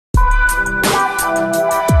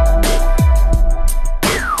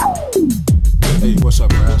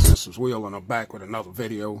is Will, and I'm back with another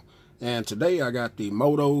video. And today I got the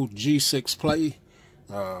Moto G6 Play.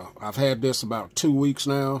 I've had this about 2 weeks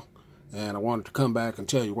now, and I wanted to come back and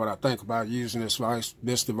tell you what I think about using this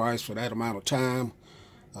device for that amount of time.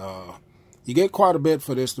 You get quite a bit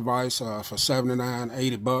for this device for $79,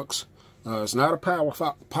 $80. It's not a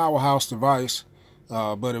powerhouse device,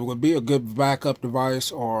 but it would be a good backup device,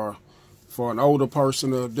 or for an older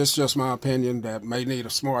person, this is just my opinion, that may need a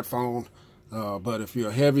smartphone. But if you're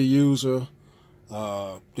a heavy user,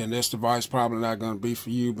 then this device probably not going to be for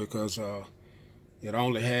you, because it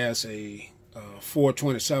only has a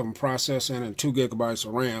 427 processor and 2 gigabytes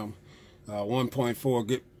of RAM,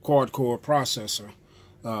 1.4 quad-core processor.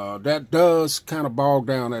 That does kind of bog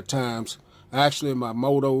down at times. Actually, my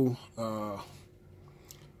Moto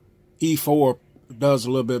E4 does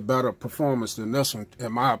a little bit better performance than this one,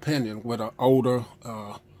 in my opinion, with an older,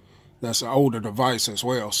 that's an older device as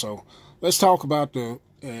well. So let's talk about the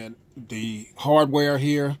hardware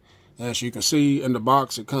here. As you can see in the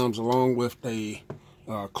box, it comes along with a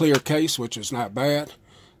clear case, which is not bad.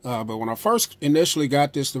 But when I first initially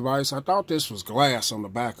got this device, I thought this was glass on the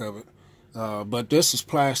back of it. But this is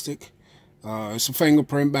plastic. It's a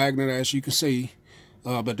fingerprint magnet, as you can see.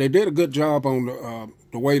 But they did a good job on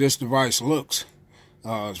the way this device looks.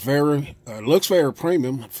 It looks very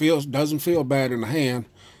premium. Doesn't feel bad in the hand,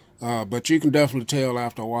 but you can definitely tell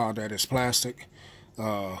after a while that it's plastic.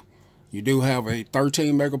 You do have a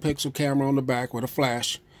 13 megapixel camera on the back with a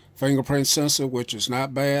flash, fingerprint sensor, which is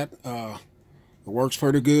not bad. It works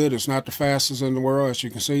pretty good. It's not the fastest in the world, as you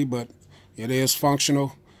can see, but it is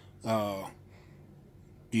functional.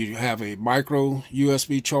 You have a micro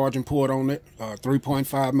USB charging port on it,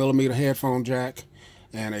 3.5 millimeter headphone jack,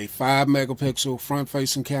 and a 5 megapixel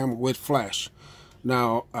front-facing camera with flash.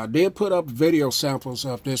 Now, I did put up video samples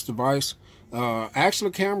of this device.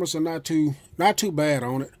 Actually, cameras are not too bad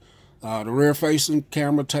on it. The rear-facing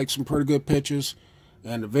camera takes some pretty good pictures,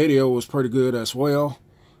 and the video was pretty good as well.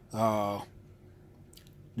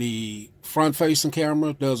 The front-facing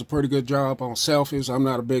camera does a pretty good job on selfies. I'm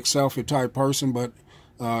not a big selfie type person, but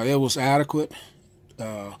it was adequate.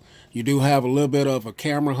 You do have a little bit of a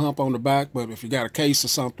camera hump on the back, but if you got a case or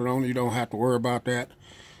something on it, you don't have to worry about that.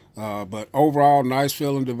 But overall, nice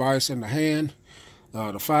feeling device in the hand.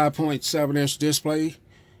 The 5.7-inch display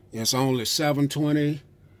is only 720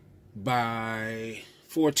 by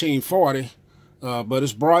 1440, but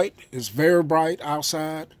it's bright. It's very bright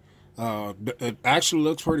outside. It actually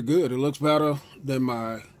looks pretty good. It looks better than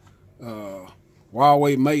my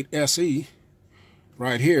Huawei Mate SE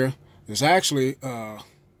right here. It's actually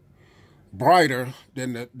brighter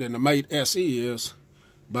than the Mate SE is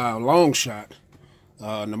by a long shot.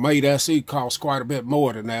 The Mate SE costs quite a bit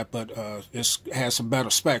more than that, but it has some better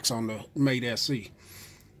specs on the Mate SE.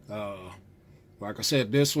 Like I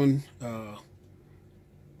said, this one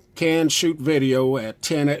can shoot video at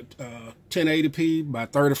 1080p by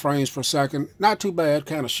 30 frames per second. Not too bad,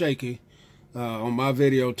 kind of shaky on my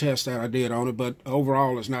video test that I did on it, but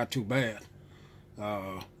overall it's not too bad.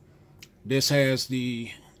 This has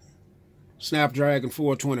the Snapdragon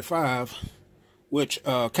 425, which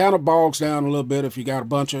kind of bogs down a little bit if you got a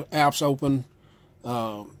bunch of apps open.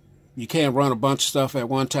 You can't run a bunch of stuff at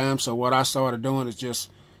one time, so what I started doing is just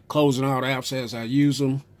closing out apps as I use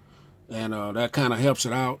them, and that kind of helps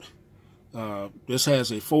it out. This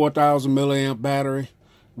has a 4,000 milliamp battery,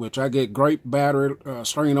 which I get great battery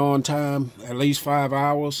screen on time, at least 5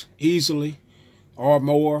 hours easily or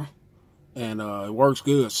more, and it works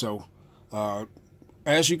good. So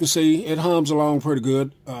as you can see, it hums along pretty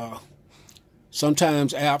good.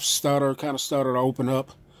 Sometimes apps kind of stutter to open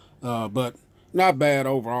up, but not bad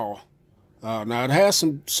overall. Now, it has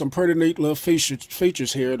some pretty neat little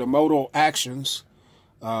features here. The Moto Actions,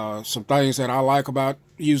 some things that I like about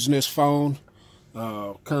using this phone.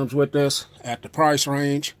 Comes with this at the price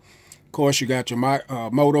range. Of course, you got your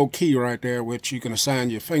Moto key right there, which you can assign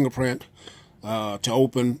your fingerprint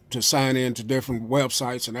to sign in to different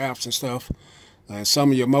websites and apps and stuff. And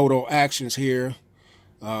some of your Moto Actions here,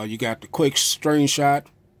 you got the quick screenshot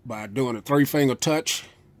by doing a 3-finger touch.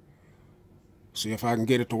 See if I can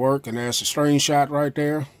get it to work, and there's a screenshot right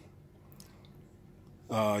there.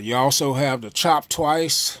 You also have the chop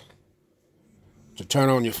twice to turn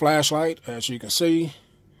on your flashlight, as you can see.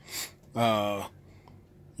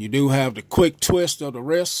 You do have the quick twist of the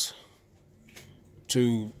wrist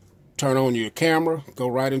to turn on your camera, go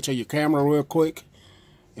right into your camera real quick.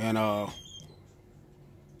 And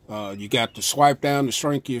you got to swipe down to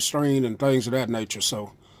shrink your screen and things of that nature.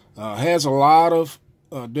 So it has a lot of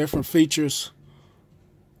different features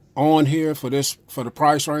on here for the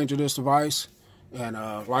price range of this device. And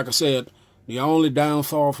like I said, The only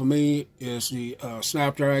downfall for me is the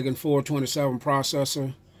Snapdragon 427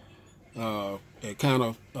 processor. It kind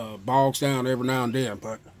of bogs down every now and then,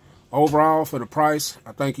 but overall, for the price,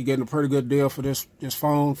 I think you're getting a pretty good deal for this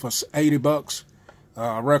phone for 80 bucks.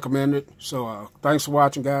 I recommend it. So thanks for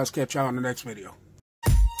watching, guys. Catch y'all in the next video.